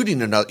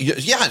 including another.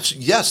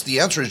 Yes,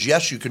 the answer is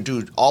yes, you can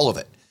do all of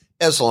it,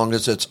 as long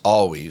as it's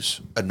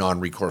always a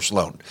non-recourse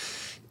loan.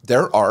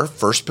 There are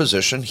first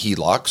position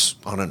HELOCs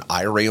on an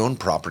IRA-owned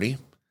property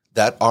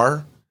that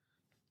are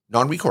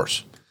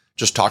non-recourse.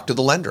 Just talk to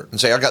the lender and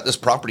say, I got this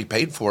property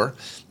paid for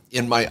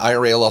in my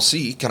IRA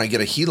LLC. Can I get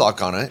a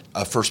HELOC on it,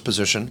 a first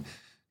position,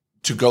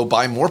 to go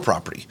buy more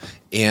property?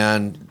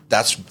 And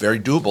that's very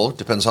doable.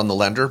 Depends on the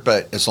lender,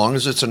 but as long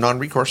as it's a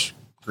non-recourse,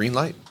 green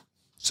light.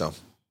 So,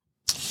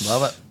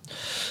 love it.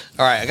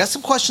 All right, I got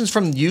some questions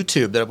from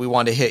YouTube that we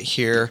want to hit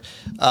here.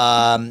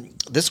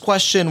 This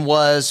question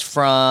was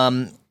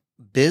from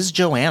Biz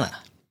Joanna.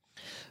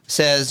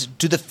 Says,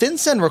 do the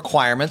FinCEN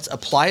requirements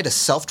apply to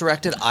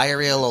self-directed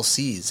IRA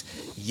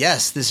LLCs?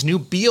 Yes, this new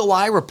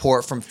BOI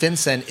report from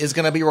FinCEN is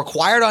going to be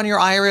required on your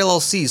IRA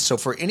LLCs. So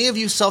for any of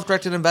you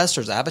self-directed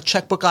investors that have a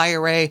checkbook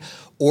IRA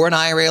or an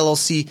IRA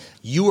LLC,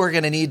 you are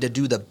going to need to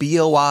do the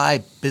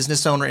BOI,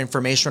 Business Owner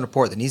Information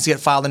Report, that needs to get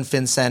filed in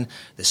FinCEN.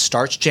 This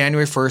starts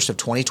January 1st of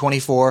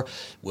 2024.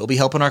 We'll be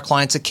helping our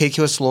clients at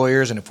KQS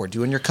Lawyers, and if we're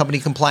doing your company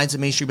compliance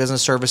at Main Street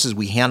Business Services,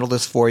 we handle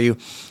this for you.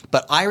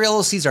 But IRA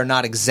LLCs are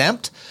not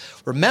exempt.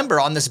 Remember,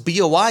 on this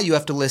BOI, you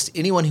have to list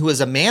anyone who is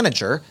a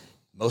manager.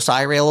 Most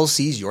IRA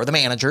LLCs, you're the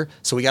manager.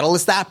 So we got to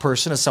list that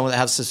person as someone that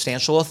has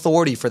substantial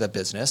authority for the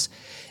business.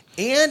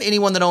 And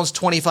anyone that owns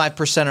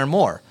 25% or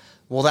more.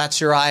 Well, that's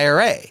your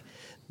IRA.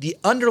 The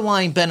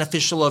underlying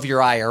beneficial of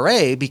your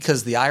IRA,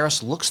 because the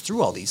IRS looks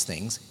through all these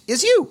things,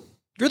 is you.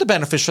 You're the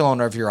beneficial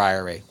owner of your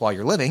IRA while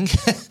you're living.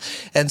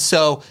 And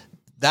so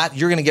that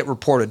you're going to get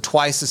reported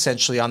twice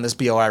essentially on this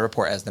BOI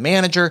report as the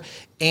manager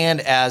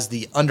and as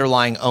the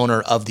underlying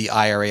owner of the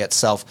IRA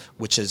itself,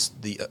 which is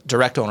the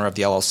direct owner of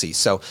the LLC.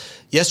 So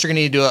yes, you're going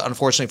to need to do it,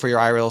 unfortunately, for your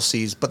IRA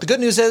LLCs. But the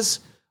good news is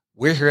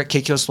we're here at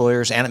KQS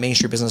Lawyers and at Main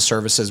Street Business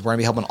Services. We're going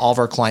to be helping all of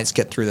our clients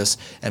get through this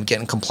and get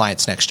in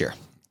compliance next year.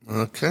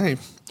 Okay.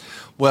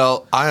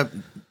 Well,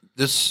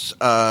 this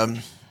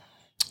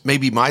may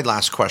be my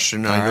last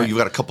question. I know you've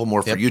got a couple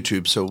more for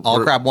YouTube. So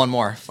I'll grab one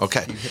more.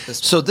 Okay.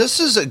 So this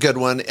is a good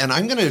one, and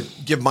I'm going to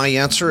give my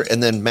answer,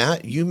 and then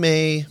Matt, you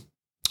may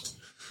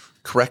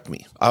correct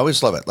me. I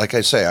always love it. Like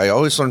I say, I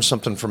always learn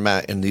something from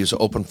Matt in these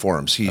open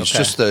forums. He's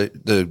just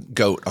the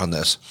goat on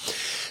this.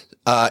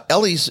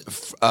 Ellie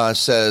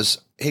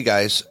says, hey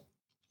guys,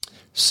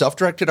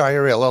 self-directed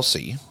IRA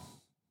LLC,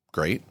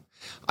 great.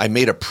 I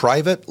made a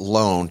private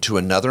loan to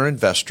another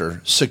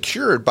investor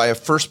secured by a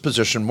first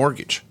position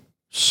mortgage.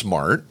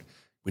 Smart.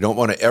 We don't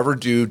want to ever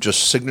do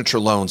just signature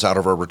loans out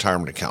of our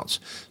retirement accounts.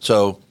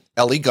 So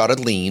Ellie got a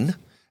lien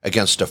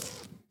against a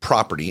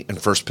property in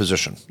first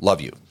position.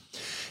 Love you.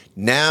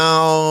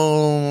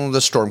 Now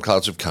the storm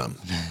clouds have come.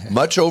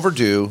 much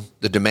overdue.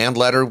 The demand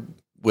letter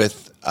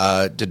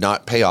did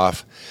not pay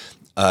off.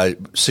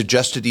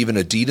 Suggested even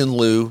a deed in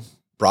lieu,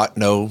 brought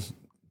no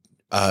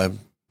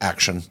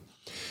action.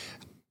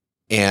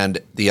 And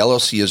the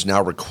LLC is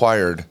now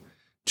required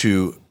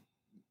to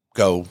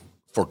go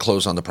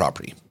foreclose on the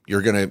property.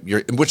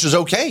 Which is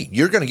okay.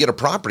 You're going to get a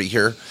property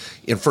here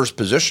in first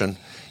position,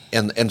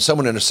 and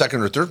someone in a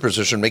second or third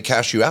position may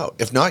cash you out.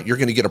 If not, you're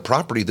going to get a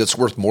property that's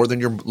worth more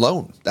than your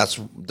loan. That's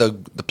the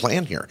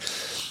plan here.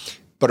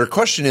 But her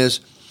question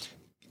is,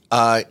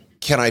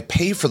 can I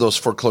pay for those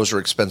foreclosure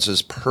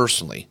expenses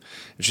personally?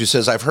 And she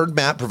says, I've heard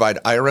Matt provide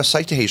IRS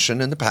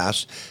citation in the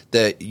past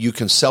that you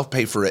can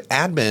self-pay for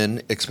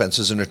admin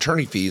expenses and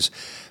attorney fees,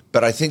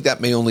 but I think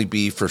that may only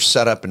be for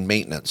setup and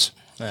maintenance.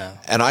 Yeah.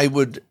 And I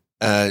would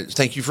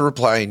thank you for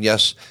replying.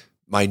 Yes,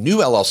 my new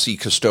LLC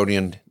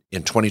custodian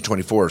in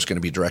 2024 is going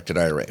to be directed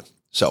IRA.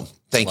 So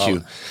thank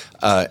you,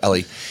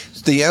 Ellie.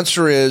 The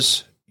answer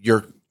is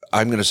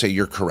I'm going to say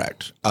you're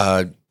correct.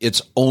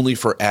 It's only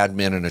for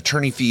admin and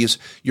attorney fees.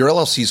 Your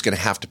LLC is going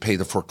to have to pay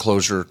the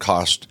foreclosure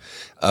cost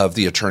of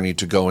the attorney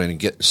to go in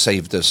and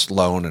save this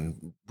loan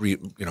and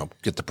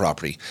get the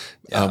property.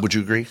 Yeah. Would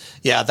you agree?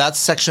 Yeah, that's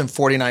section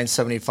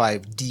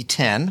 4975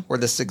 D10 where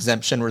this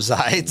exemption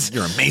resides.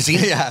 You're amazing.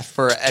 Yeah,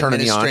 for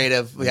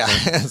administrative. Yeah,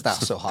 it's not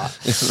so hot.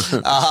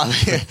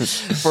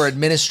 For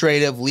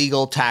administrative,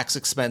 legal, tax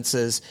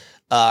expenses.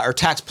 Or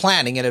tax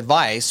planning and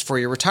advice for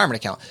your retirement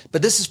account.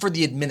 But this is for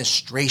the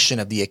administration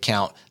of the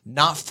account,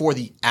 not for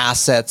the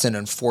assets and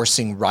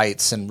enforcing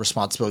rights and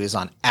responsibilities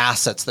on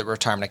assets that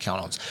retirement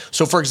account owns.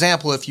 So, for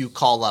example, if you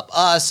call up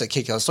us at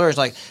KKLS Lawyers,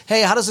 like,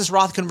 hey, how does this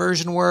Roth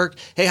conversion work?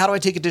 Hey, how do I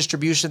take a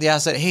distribution of the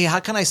asset? Hey, how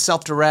can I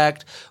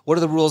self-direct? What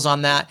are the rules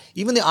on that?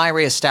 Even the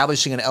IRA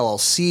establishing an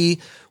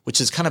LLC,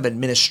 which is kind of an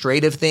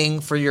administrative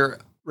thing for your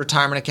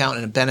retirement account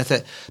and a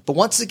benefit. But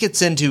once it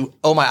gets into,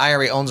 my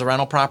IRA owns a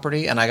rental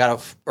property and my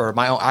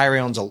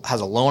IRA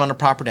has a loan on a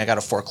property, I got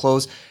to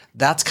foreclose.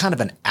 That's kind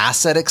of an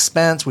asset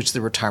expense, which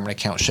the retirement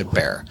account should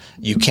bear.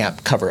 You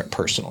can't cover it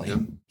personally. Yep.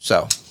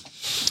 So,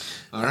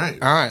 all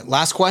right.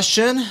 Last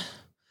question.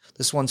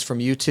 This one's from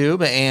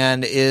YouTube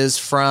and is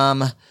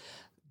from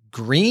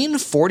Green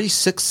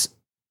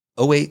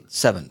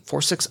 46087.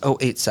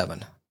 46087.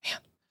 Man.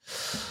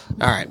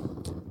 All right.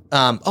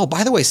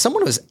 By the way,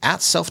 someone was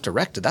at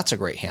self-directed. That's a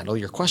great handle.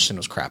 Your question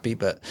was crappy,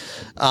 but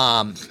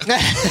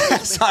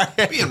sorry,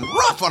 being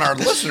rough on our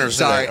listeners.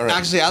 Sorry, right.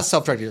 Actually, at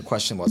self-directed, your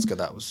question was good.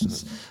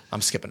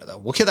 I'm skipping it though.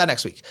 We'll get that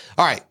next week.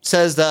 All right.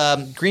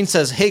 Green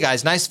says, "Hey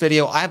guys, nice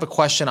video. I have a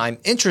question. I'm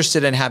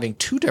interested in having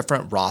two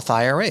different Roth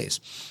IRAs.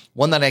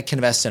 One that I can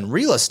invest in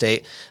real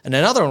estate, and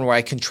another one where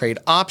I can trade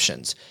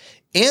options,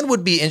 and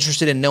would be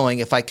interested in knowing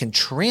if I can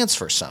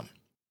transfer some."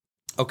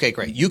 Okay,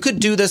 great. You could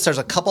do this. There's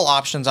a couple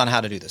options on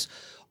how to do this.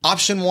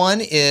 Option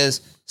one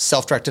is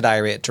self-directed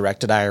IRA at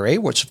directed IRA,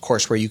 which of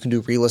course where you can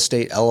do real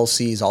estate,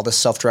 LLCs, all this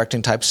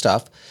self-directing type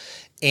stuff,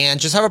 and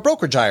just have a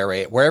brokerage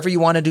IRA. Wherever you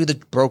want to do the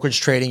brokerage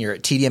trading, you're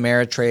at TD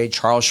Ameritrade,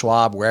 Charles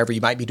Schwab, wherever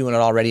you might be doing it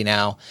already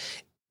now.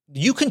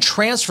 You can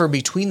transfer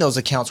between those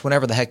accounts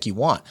whenever the heck you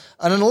want.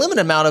 An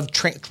unlimited amount of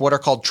what are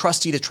called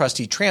trustee to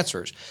trustee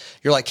transfers.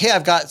 You're like, hey,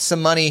 I've got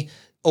some money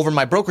over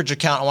my brokerage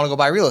account. I want to go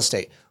buy real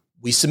estate.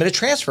 We submit a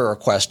transfer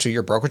request to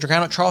your brokerage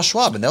account at Charles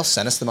Schwab, and they'll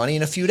send us the money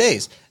in a few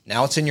days.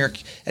 Now it's in your,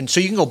 and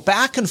so you can go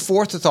back and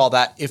forth with all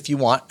that if you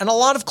want. And a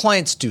lot of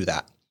clients do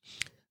that.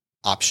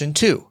 Option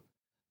two,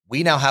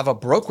 we now have a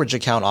brokerage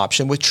account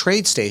option with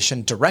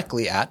TradeStation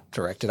directly at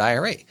Directed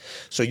IRA.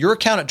 So your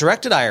account at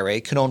Directed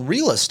IRA can own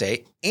real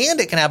estate, and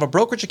it can have a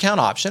brokerage account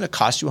option. It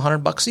costs you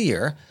 $100 a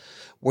year,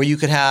 where you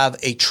could have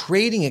a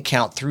trading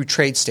account through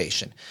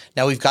TradeStation.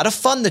 Now we've got to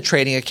fund the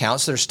trading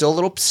account, so there's still a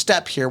little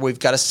step here. We've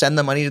got to send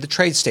the money to the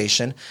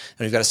TradeStation, and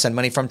we've got to send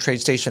money from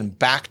TradeStation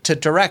back to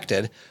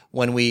Directed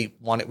when you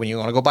want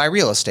to go buy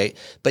real estate.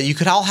 But you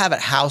could all have it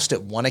housed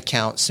at one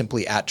account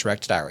simply at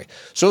Directed IRA.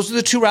 So those are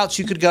the two routes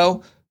you could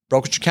go: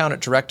 brokerage account at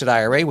Directed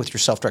IRA with your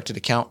self-directed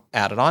account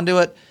added onto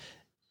it,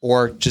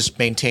 or just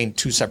maintain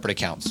two separate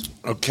accounts.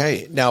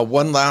 Okay. Now,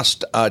 one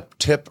last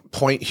tip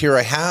point here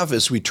I have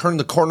as we turn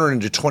the corner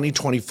into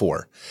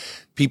 2024.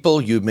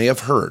 People, you may have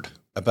heard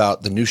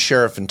about the new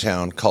sheriff in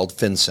town called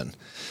Finson.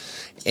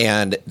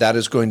 And that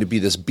is going to be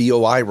this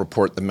BOI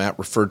report that Matt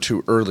referred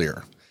to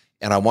earlier.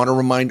 And I want to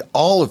remind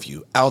all of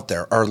you out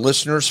there, our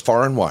listeners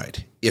far and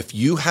wide, if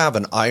you have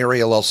an IRA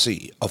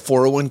LLC, a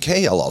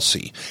 401k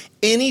LLC,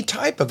 any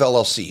type of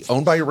LLC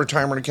owned by your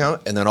retirement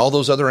account, and then all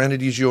those other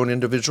entities you own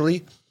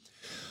individually,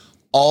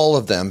 all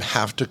of them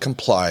have to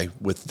comply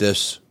with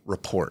this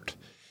report.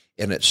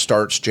 And it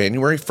starts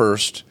January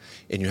 1st,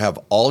 and you have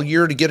all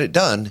year to get it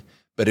done.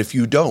 But if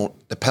you don't,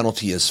 the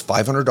penalty is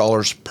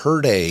 $500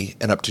 per day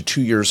and up to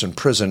 2 years in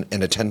prison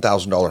and a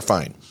 $10,000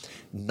 fine.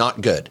 Not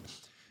good.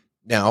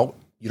 Now,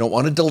 you don't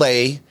want to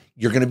delay.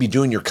 You're going to be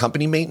doing your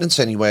company maintenance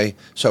anyway.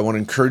 So I want to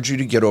encourage you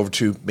to get over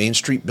to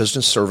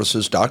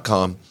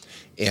mainstreetbusinessservices.com,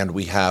 and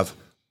we have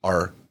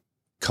our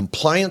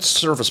compliance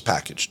service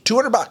package,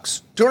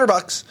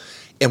 $200,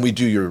 and we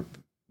do your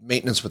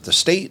maintenance with the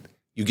state.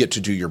 You get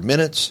to do your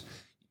minutes.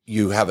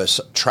 You have us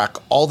track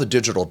all the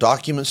digital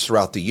documents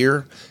throughout the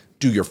year,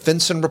 do your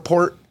FinCEN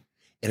report.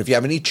 And if you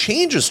have any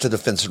changes to the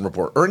FinCEN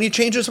report or any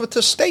changes with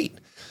the state,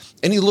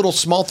 any little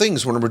small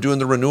things when we're doing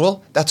the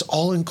renewal, that's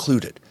all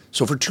included.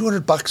 So for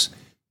 $200,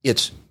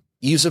 it's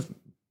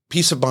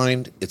peace of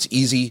mind. It's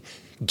easy.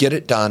 Get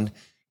it done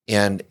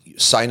and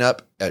sign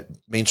up at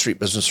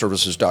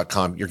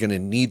mainstreetbusinessservices.com. You're going to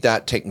need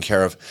that taken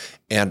care of.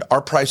 And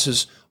our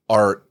prices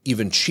are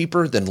even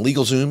cheaper than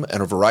LegalZoom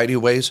in a variety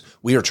of ways.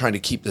 We are trying to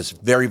keep this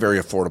very, very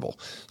affordable.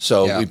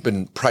 So we've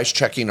been price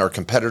checking our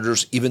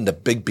competitors, even the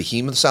big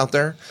behemoths out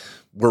there.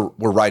 We're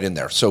right in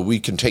there. So we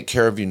can take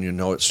care of you and you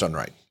know it's done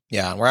right.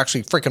 Yeah, we're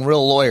actually freaking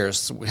real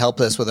lawyers. We help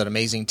us with an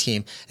amazing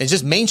team. It's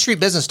just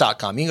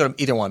mainstreetbusiness.com. You can go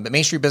to either one, but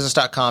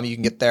mainstreetbusiness.com, you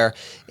can get there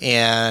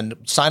and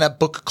sign up,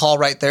 book a call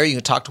right there. You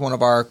can talk to one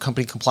of our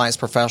company compliance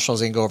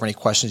professionals and go over any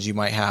questions you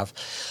might have.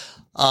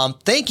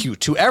 Thank you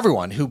to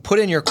everyone who put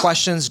in your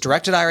questions,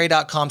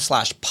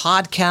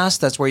 directedira.com/podcast.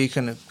 That's where you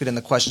can put in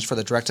the questions for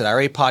the Directed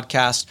IRA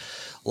podcast.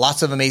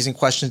 Lots of amazing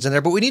questions in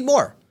there, but we need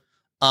more.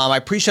 I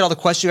appreciate all the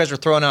questions you guys are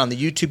throwing out on the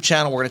YouTube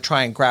channel. We're going to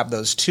try and grab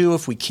those too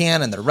if we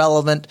can and they're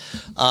relevant.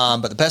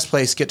 But the best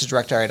place, get to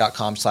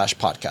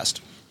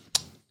directedira.com/podcast.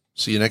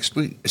 See you next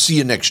week. See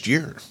you next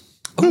year.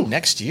 Oh,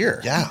 next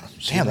year. Yeah.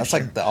 Damn, that's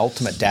like the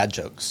ultimate dad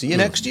joke. See you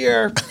next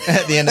year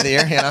at the end of the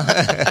year, you know.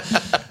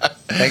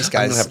 Thanks,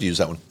 guys. I'm going to have to use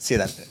that one. See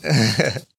you then.